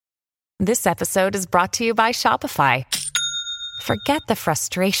This episode is brought to you by Shopify. Forget the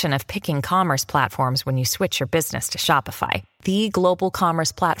frustration of picking commerce platforms when you switch your business to Shopify, the global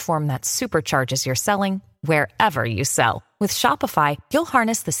commerce platform that supercharges your selling wherever you sell. With Shopify, you'll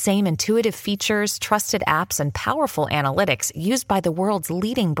harness the same intuitive features, trusted apps, and powerful analytics used by the world's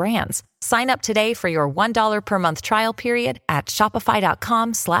leading brands. Sign up today for your $1 per month trial period at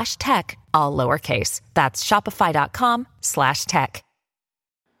shopify.com/tech, all lowercase. That's shopify.com/tech.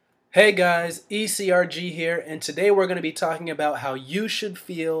 Hey guys, ECRG here, and today we're going to be talking about how you should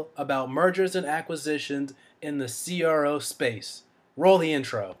feel about mergers and acquisitions in the CRO space. Roll the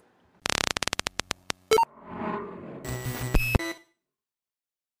intro.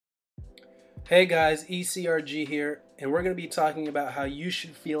 Hey guys, ECRG here, and we're going to be talking about how you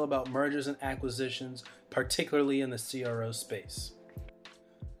should feel about mergers and acquisitions, particularly in the CRO space.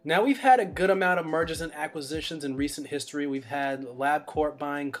 Now, we've had a good amount of mergers and acquisitions in recent history. We've had LabCorp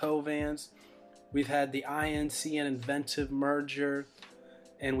buying Covance. We've had the INC and Inventive merger.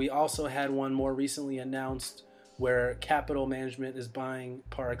 And we also had one more recently announced where Capital Management is buying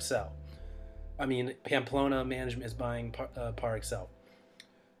Pamplona Management is buying Parexel.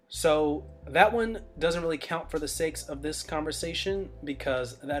 So that one doesn't really count for the sakes of this conversation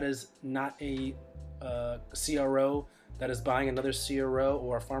because that is not a CRO that is buying another CRO,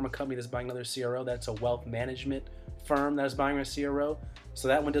 or a pharma company that's buying another CRO. That's a wealth management firm that is buying a CRO. So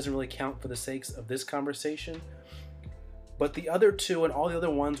that one doesn't really count for the sakes of this conversation. But the other two and all the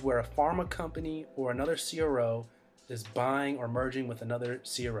other ones where a pharma company or another CRO is buying or merging with another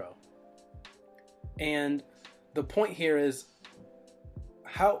CRO. And the point here is,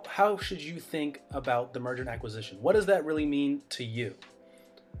 how should you think about the merger and acquisition? What does that really mean to you?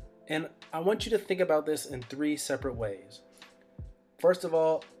 And I want you to think about this in three separate ways. First of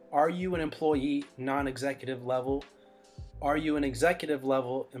all, are you an employee, non-executive level? Are you an executive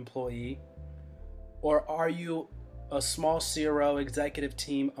level employee? Or are you a small CRO, executive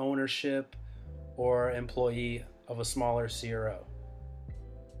team ownership, or employee of a smaller CRO?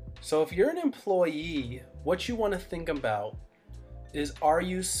 So if you're an employee, what you want to think about is, are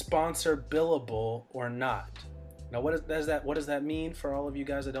you sponsor billable or not? Now, what does that mean for all of you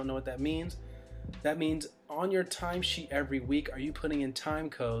guys that don't know what that means? That means on your timesheet every week, are you putting in time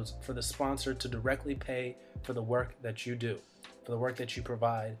codes for the sponsor to directly pay for the work that you do, for the work that you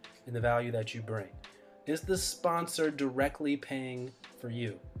provide, and the value that you bring? Is the sponsor directly paying for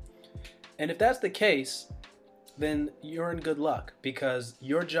you? And if that's the case, then you're in good luck because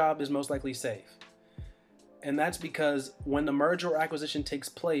your job is most likely safe. And that's because when the merger or acquisition takes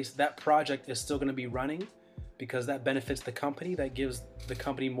place, that project is still going to be running, because that benefits the company, that gives the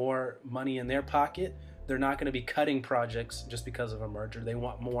company more money in their pocket. They're not going to be cutting projects just because of a merger. They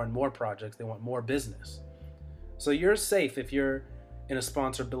want more and more projects. They want more business. So you're safe if you're in a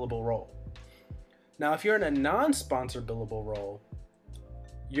sponsor billable role. Now, if you're in a non-sponsor billable role,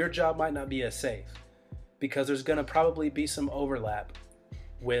 your job might not be as safe because there's going to probably be some overlap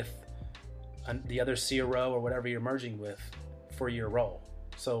with the other CRO or whatever you're merging with for your role.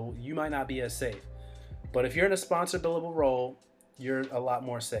 So you might not be as safe. But if you're in a sponsor billable role, you're a lot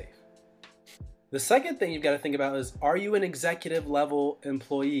more safe. The second thing you've got to think about is, are you an executive level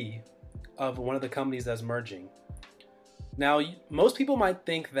employee of one of the companies that's merging? Now, most people might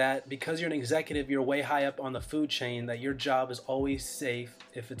think that because you're an executive, you're way high up on the food chain, that your job is always safe.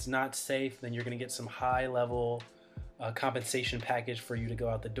 If it's not safe, then you're going to get some high level compensation package for you to go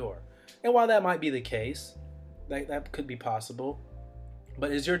out the door. And while that might be the case, that could be possible.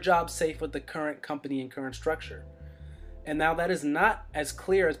 But is your job safe with the current company and current structure? And now that is not as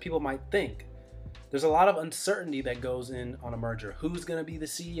clear as people might think. There's a lot of uncertainty that goes in on a merger. Who's going to be the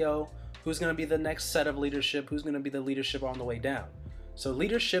CEO? Who's going to be the next set of leadership? Who's going to be the leadership on the way down? So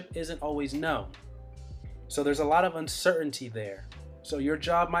leadership isn't always known. So there's a lot of uncertainty there. So your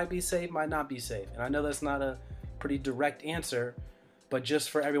job might be safe, might not be safe. And I know that's not a pretty direct answer, but just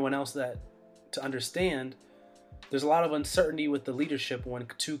for everyone else to understand, there's a lot of uncertainty with the leadership when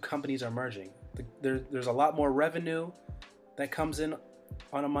two companies are merging. There's a lot more revenue that comes in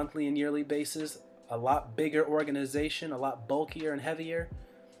on a monthly and yearly basis, a lot bigger organization, a lot bulkier and heavier.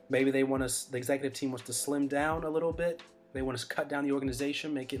 Maybe the executive team wants to slim down a little bit. They want to cut down the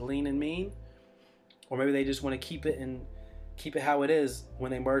organization, make it lean and mean. Or maybe they just want to keep it how it is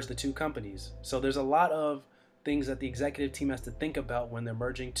when they merge the two companies. So there's a lot of things that the executive team has to think about when they're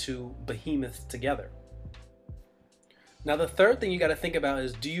merging two behemoths together. Now, the third thing you got to think about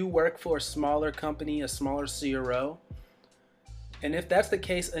is, do you work for a smaller company, a smaller CRO? And if that's the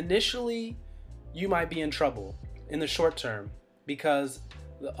case, initially, you might be in trouble in the short term because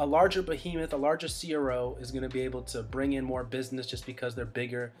A larger behemoth, a larger CRO is going to be able to bring in more business just because they're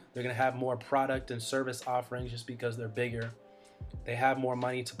bigger. They're going to have more product and service offerings just because they're bigger. They have more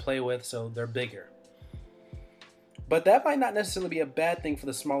money to play with, so they're bigger. But that might not necessarily be a bad thing for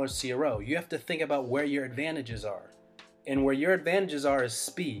the smaller CRO. You have to think about where your advantages are. And where your advantages are is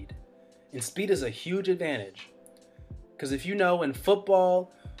speed. And speed is a huge advantage. Because if you know, in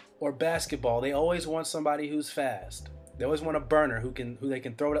football or basketball, they always want somebody who's fast. They always want a burner who they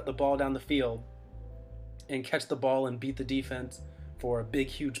can throw the ball down the field and catch the ball and beat the defense for a big,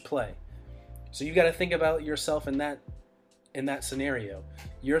 huge play. So you got to think about yourself in that scenario.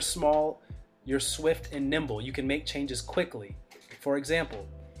 You're small, you're swift and nimble. You can make changes quickly. For example,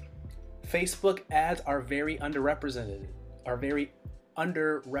 Facebook ads are very underrepresented,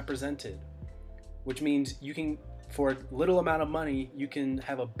 which means you can, for a little amount of money, you can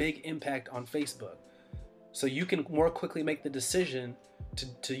have a big impact on Facebook. So you can more quickly make the decision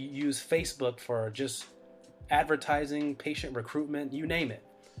to use Facebook for just advertising, patient recruitment, you name it.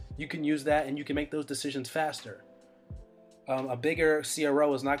 You can use that and you can make those decisions faster. A bigger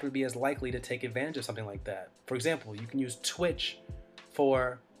CRO is not going to be as likely to take advantage of something like that. For example, you can use Twitch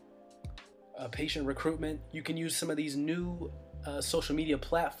for patient recruitment. You can use some of these new social media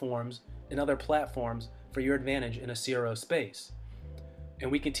platforms and other platforms for your advantage in a CRO space.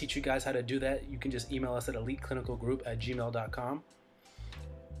 And we can teach you guys how to do that. You can just email us at eliteclinicalgroup@gmail.com.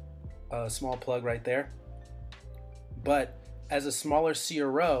 Small plug right there. But as a smaller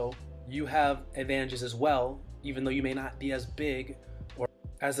CRO, you have advantages as well, even though you may not be as big or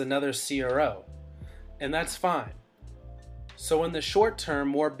as another CRO. And that's fine. So in the short term,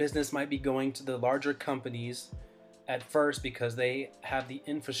 more business might be going to the larger companies at first because they have the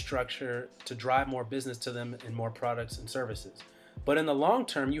infrastructure to drive more business to them and more products and services. But in the long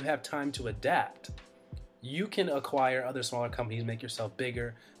term, you have time to adapt. You can acquire other smaller companies, make yourself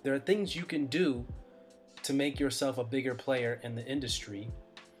bigger. There are things you can do to make yourself a bigger player in the industry,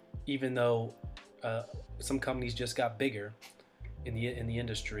 even though some companies just got bigger in the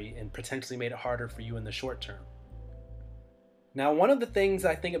industry and potentially made it harder for you in the short term. Now, one of the things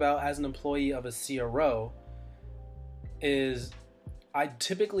I think about as an employee of a CRO is I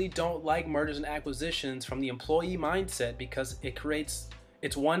typically don't like mergers and acquisitions from the employee mindset because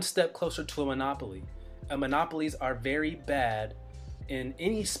it's one step closer to a monopoly. Monopolies are very bad in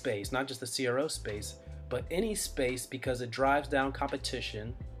any space, not just the CRO space, but any space, because it drives down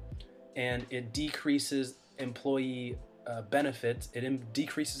competition and it decreases employee benefits. It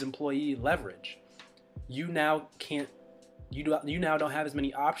decreases employee leverage. You now don't have as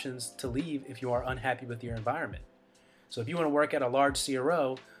many options to leave if you are unhappy with your environment. So if you want to work at a large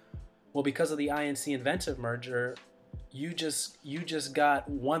CRO, well, because of the INC Inventive merger, you just got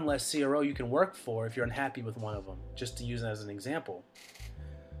one less CRO you can work for if you're unhappy with one of them, just to use it as an example.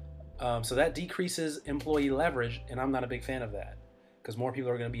 So that decreases employee leverage, and I'm not a big fan of that because more people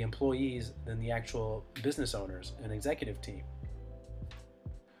are going to be employees than the actual business owners and executive team.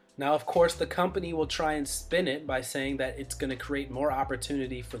 Now, of course, the company will try and spin it by saying that it's going to create more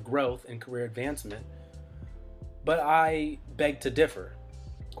opportunity for growth and career advancement. But I beg to differ,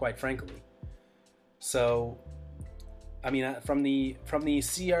 quite frankly. So, I mean, from the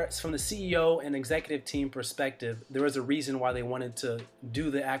CEO and executive team perspective, there was a reason why they wanted to do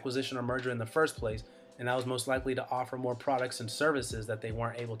the acquisition or merger in the first place, and that was most likely to offer more products and services that they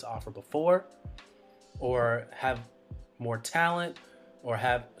weren't able to offer before, or have more talent, or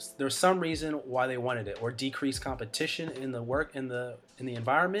there's some reason why they wanted it, or decrease competition in the work, in the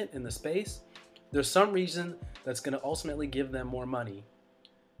environment, in the space. There's some reason that's going to ultimately give them more money.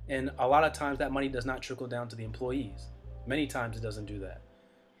 And a lot of times that money does not trickle down to the employees. Many times it doesn't do that.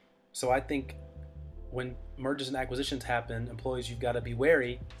 So I think when mergers and acquisitions happen, employees, you've got to be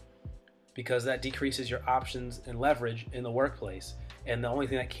wary, because that decreases your options and leverage in the workplace. And the only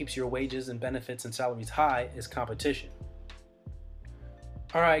thing that keeps your wages and benefits and salaries high is competition.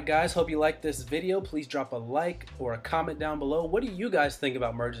 All right, guys, hope you liked this video. Please drop a like or a comment down below. What do you guys think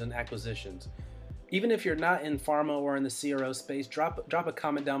about mergers and acquisitions? Even if you're not in pharma or in the CRO space, drop a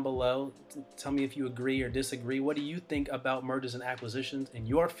comment down below. Tell me if you agree or disagree. What do you think about mergers and acquisitions in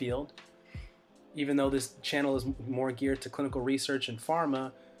your field? Even though this channel is more geared to clinical research and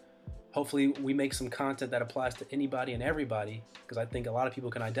pharma, hopefully we make some content that applies to anybody and everybody, because I think a lot of people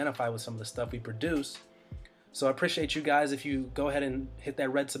can identify with some of the stuff we produce. So I appreciate you guys if you go ahead and hit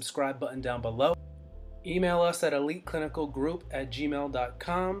that red subscribe button down below. Email us at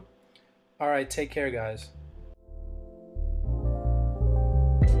eliteclinicalgroup@gmail.com. All right, take care, guys.